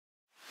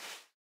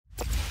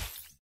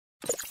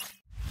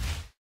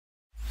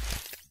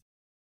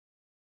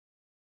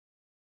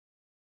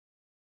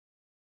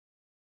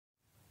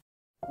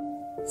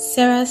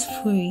Sarah's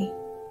fury.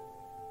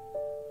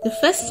 The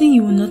first thing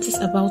you will notice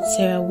about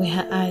Sarah were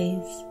her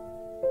eyes.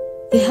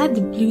 They had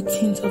the blue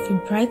tint of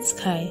a bright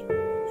sky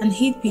and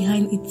hid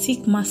behind a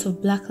thick mass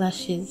of black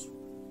lashes.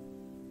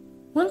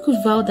 One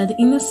could vow that the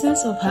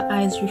innocence of her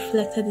eyes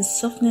reflected the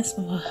softness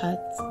of her heart.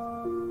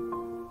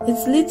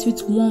 It lit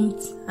with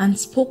warmth and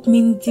spoke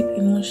many deep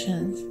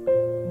emotions.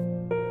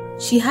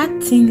 She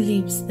had thin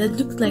lips that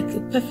looked like a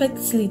perfect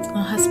slit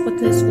on her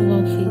spotless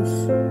oval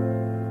face.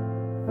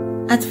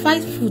 At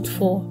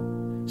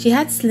 5'4", she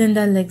had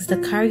slender legs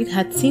that carried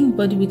her thin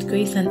body with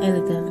grace and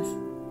elegance.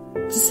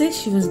 To say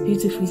she was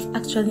beautiful is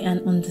actually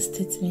an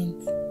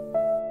understatement.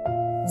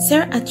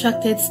 Sarah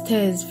attracted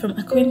stares from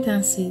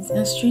acquaintances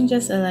and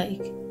strangers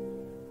alike.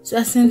 To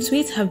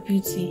accentuate her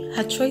beauty,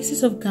 her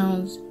choices of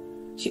gowns,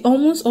 she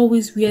almost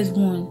always wears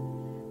one,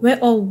 where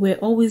all were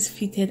always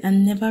fitted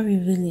and never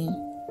revealing.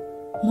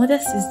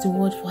 Modest is the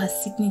word for her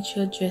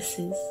signature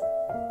dresses.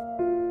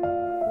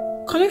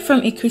 Coming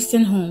from a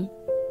Christian home,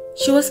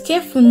 she was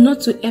careful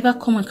not to ever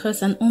come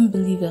across an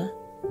unbeliever.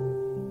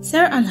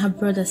 Sarah and her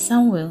brother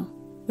Samuel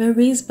were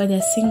raised by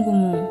their single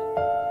mom.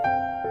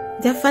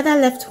 Their father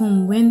left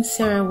home when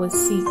Sarah was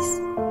 6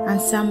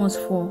 and Sam was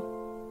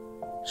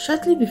 4.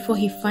 Shortly before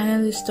he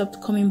finally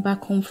stopped coming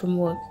back home from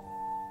work,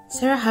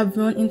 Sarah had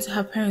run into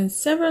her parents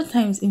several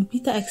times in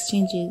bitter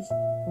exchanges.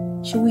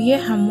 She would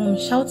hear her mom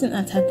shouting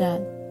at her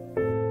dad.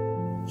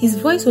 His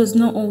voice was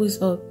not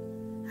always up.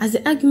 As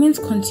the argument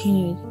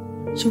continued,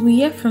 she would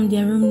hear from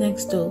their room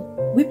next door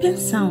whipping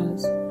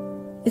sounds.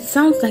 It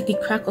sounds like the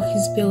crack of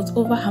his belt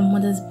over her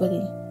mother's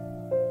body.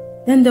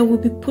 Then there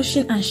would be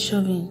pushing and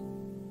shoving.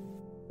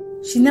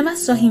 She never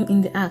saw him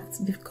in the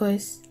act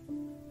because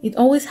it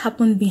always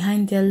happened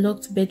behind their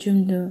locked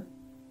bedroom door.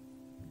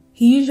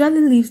 He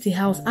usually leaves the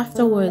house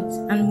afterwards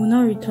and will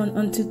not return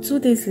until 2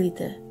 days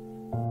later.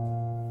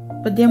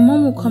 But their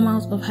mom will come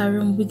out of her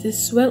room with a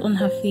swell on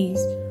her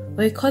face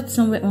or a cut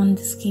somewhere on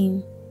the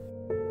skin.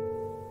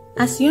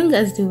 As young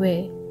as they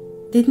were,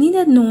 they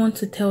needed no one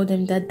to tell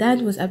them that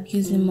dad was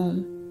abusing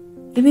mom,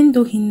 even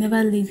though he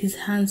never laid his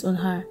hands on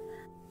her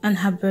and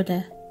her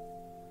brother.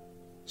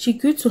 She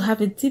grew to have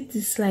a deep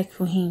dislike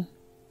for him.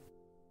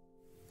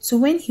 So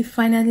when he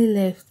finally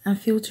left and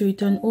failed to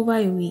return over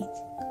a week,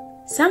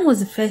 Sam was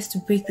the first to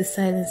break the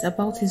silence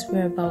about his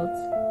whereabouts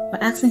by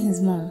asking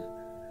his mom,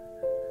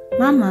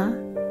 "Mama,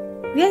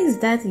 where is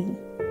Daddy?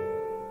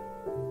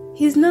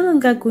 He's no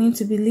longer going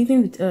to be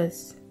living with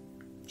us."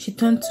 She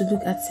turned to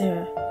look at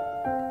Sarah.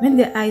 When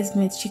their eyes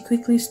met, she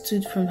quickly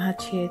stood from her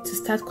chair to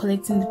start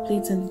collecting the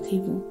plates on the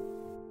table.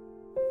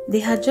 They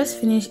had just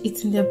finished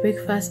eating their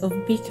breakfast of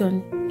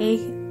bacon,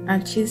 egg,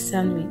 and cheese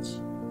sandwich.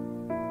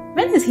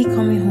 "When is he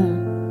coming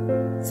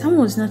home?" Sam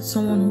was not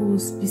someone who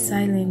would be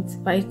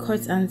silent by a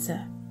curt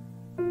answer.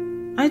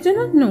 "I do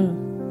not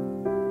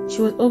know."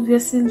 She was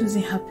obviously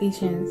losing her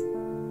patience.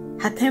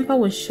 Her temper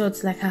was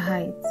short like her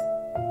height.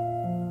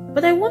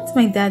 "But I want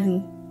my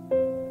daddy."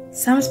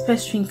 Sam's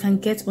pestering can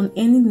get on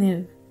any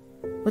nerve,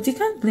 but you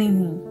can't blame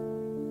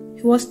him.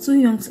 He was too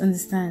young to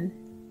understand.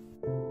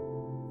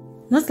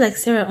 Not like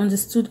Sarah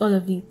understood all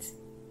of it,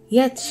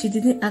 yet she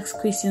didn't ask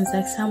questions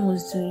like Sam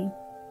was doing.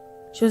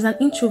 She was an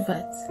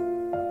introvert.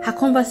 Her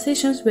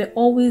conversations were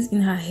always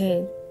in her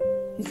head.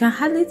 You can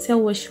hardly tell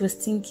what she was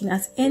thinking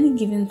at any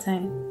given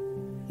time.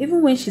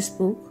 Even when she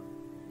spoke,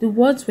 the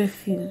words were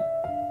few.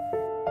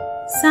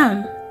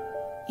 "Sam,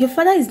 your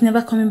father is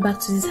never coming back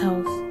to this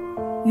house.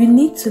 You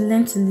need to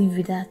learn to live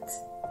with that."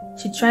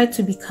 She tried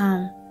to be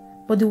calm,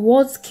 but the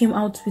words came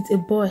out with a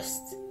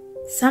burst.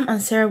 Sam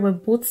and Sarah were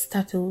both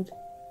startled.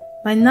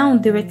 By now,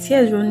 there were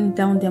tears running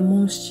down their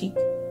mom's cheek.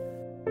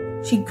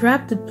 She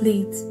grabbed the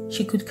plate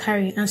she could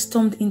carry and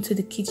stormed into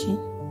the kitchen.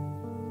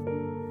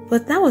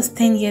 But that was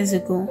 10 years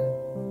ago.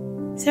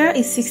 Sarah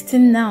is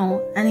 16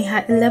 now and in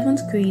her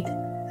 11th grade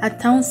at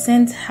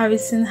Townsend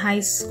Harrison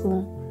High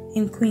School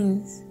in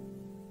Queens.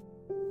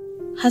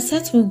 Her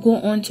set will go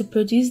on to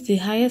produce the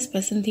highest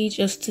percentage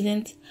of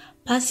students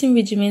passing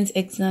regiment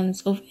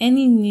exams of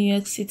any New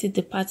York City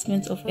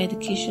Department of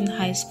Education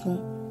high school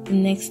the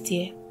next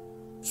year.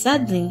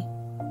 Sadly,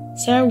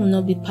 Sarah will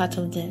not be part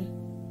of them.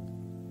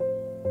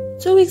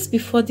 2 weeks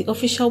before the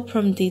official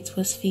prom date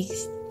was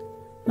fixed,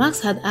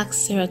 Max had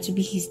asked Sarah to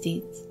be his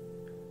date.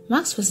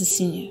 Max was a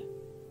senior.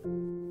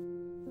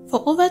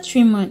 For over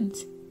 3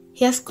 months,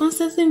 he has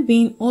constantly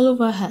been all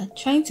over her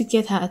trying to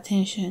get her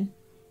attention.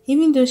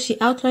 Even though she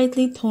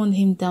outrightly turned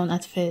him down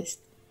at first,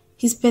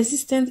 his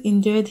persistence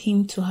endeared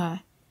him to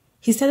her.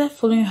 He started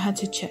following her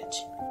to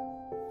church.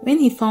 When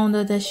he found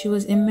out that she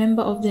was a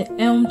member of the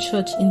Elm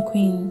Church in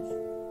Queens.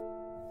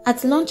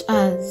 At lunch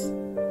hours,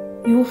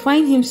 you will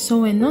find him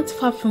somewhere not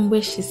far from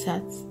where she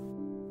sat.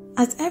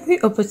 At every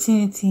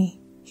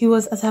opportunity, he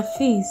was at her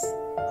face,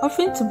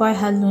 offering to buy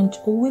her lunch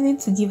or willing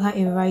to give her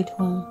a ride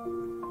home,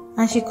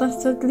 and she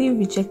constantly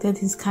rejected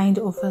his kind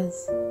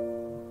offers.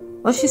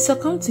 But she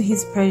succumbed to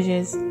his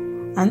pressures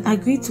and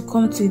agreed to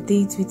come to a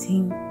date with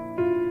him.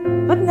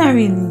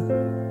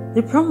 Ordinarily,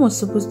 the prom was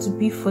supposed to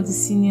be for the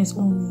seniors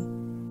only.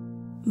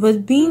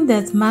 But being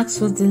that Max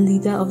was the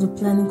leader of the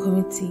planning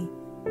committee,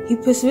 He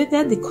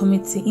persuaded the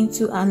committee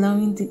into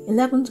allowing the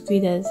 11th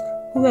graders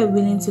who were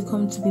willing to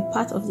come to be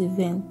part of the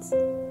event.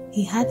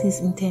 He had his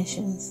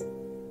intentions.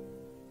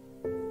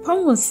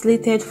 Prom was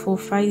slated for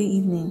Friday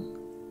evening.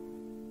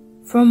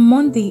 From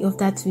Monday of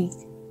that week,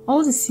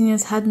 all the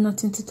seniors had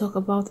nothing to talk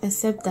about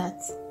except that.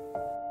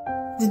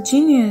 The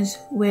juniors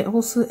were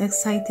also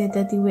excited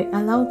that they were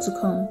allowed to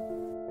come.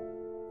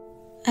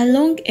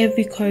 Along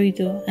every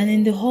corridor and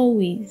in the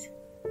hallways,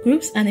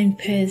 groups and in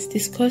pairs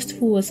discussed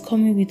who was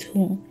coming with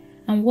whom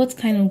and what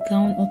kind of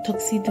gown or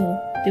tuxedo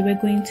they were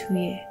going to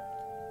wear.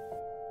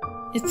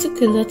 It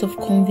took a lot of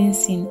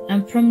convincing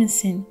and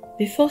promising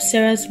before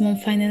Sarah's mom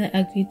finally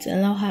agreed to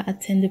allow her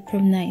attend the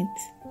prom night.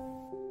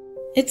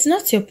 It's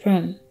not your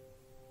prom.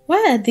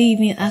 Why are they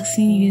even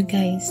asking you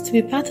guys to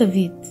be part of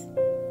it?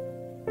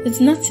 It's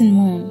nothing,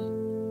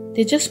 Mom.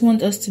 They just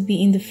want us to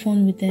be in the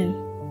fun with them.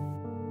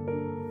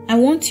 I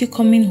want you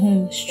coming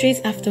home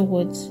straight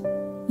afterwards.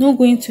 No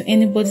going to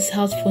anybody's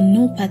house for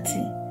no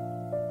party.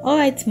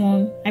 Alright,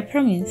 Mom, I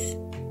promise.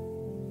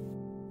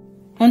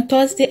 On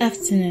Thursday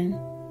afternoon,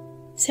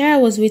 Sarah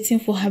was waiting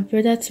for her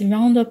brother to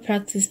round up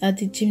practice at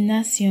the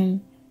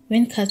gymnasium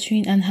when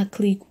Catherine and her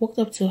clique walked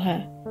up to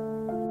her.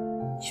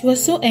 She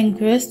was so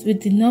engrossed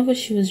with the novel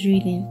she was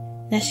reading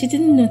that she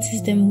didn't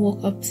notice them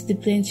walk up to the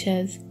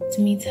benches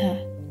to meet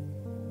her.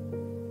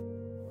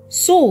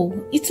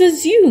 So, it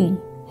was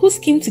you who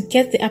schemed to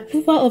get the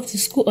approval of the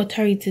school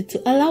authority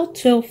to allow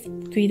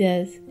 12th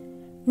graders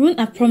ruin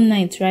a prom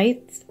night,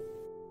 right?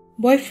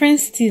 Boyfriend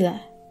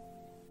stealer.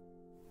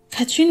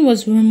 Catherine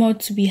was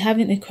rumored to be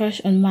having a crush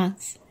on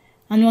Max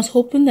and was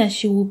hoping that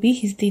she would be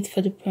his date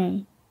for the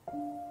prom.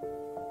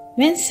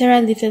 When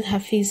Sarah lifted her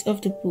face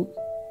off the book,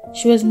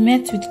 she was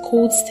met with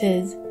cold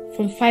stares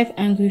from 5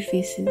 angry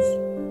faces.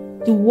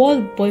 The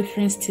word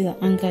boyfriend stealer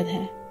angered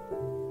her.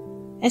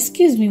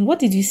 Excuse me, what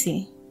did you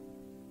say?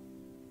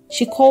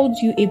 She called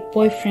you a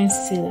boyfriend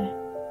stealer.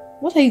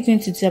 What are you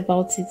going to do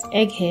about it,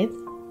 egghead?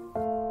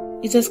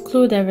 It was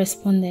Chloe that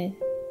responded.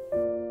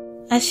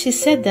 As she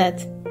said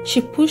that,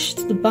 she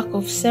pushed the back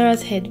of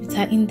Sarah's head with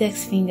her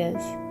index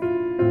fingers.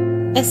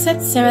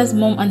 Except Sarah's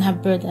mom and her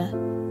brother,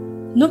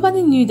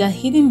 nobody knew that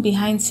hidden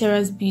behind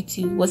Sarah's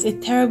beauty was a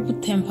terrible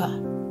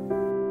temper.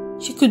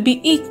 She could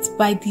be icked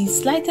by the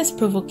slightest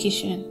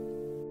provocation.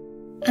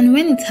 And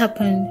when it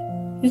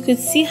happened, you could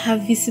see her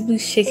visibly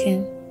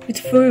shaken, with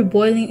fury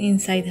boiling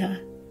inside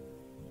her.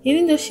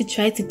 Even though she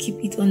tried to keep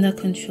it under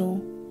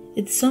control,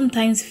 it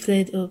sometimes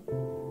flared up.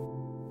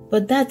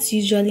 But that's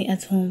usually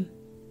at home.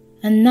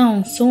 And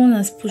now someone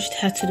has pushed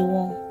her to the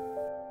wall.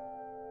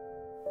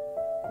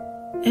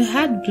 A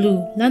hard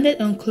blow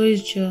landed on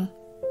Chloe's jaw,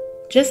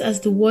 just as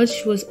the words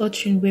she was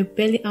uttering were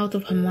barely out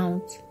of her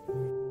mouth.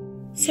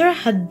 Sarah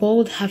had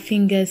balled her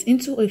fingers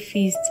into a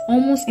fist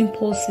almost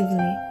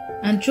impulsively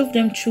and drove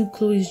them through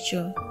Chloe's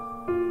jaw.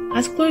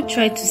 As Chloe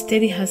tried to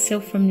steady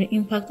herself from the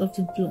impact of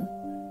the blow,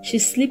 she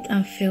slipped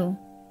and fell,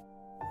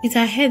 with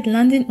her head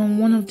landing on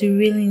one of the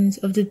railings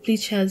of the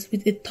bleachers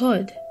with a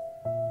thud.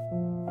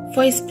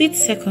 For a split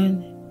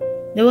second,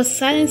 there was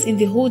silence in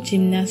the whole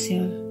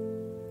gymnasium.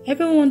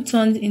 Everyone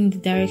turned in the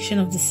direction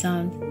of the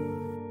sound,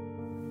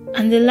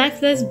 and the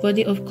lifeless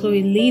body of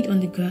Chloe laid on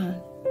the ground.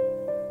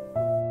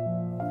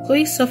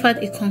 Chloe suffered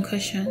a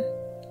concussion.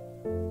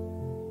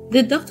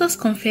 The doctors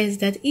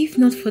confessed that if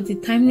not for the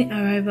timely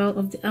arrival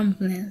of the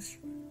ambulance,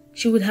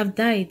 she would have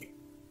died.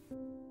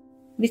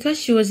 Because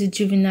she was a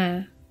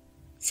juvenile,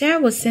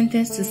 Sarah was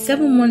sentenced to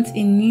 7 months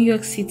in New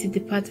York City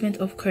Department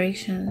of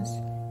Corrections.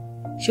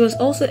 She was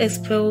also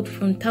expelled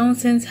from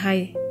Townsend's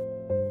High.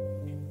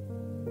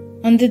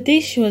 On the day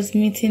she was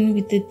meeting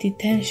with the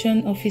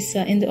detention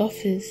officer in the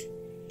office,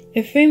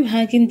 a frame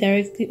hanging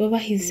directly over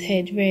his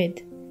head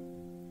read,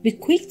 "Be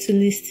quick to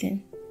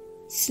listen,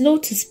 slow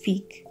to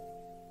speak,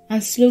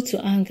 and slow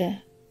to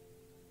anger."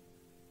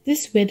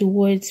 These were the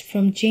words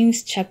from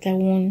James chapter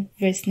 1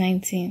 verse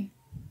 19.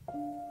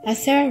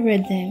 As Sarah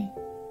read them,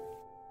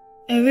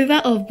 a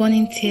river of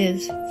burning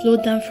tears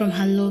flowed down from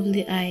her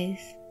lovely eyes.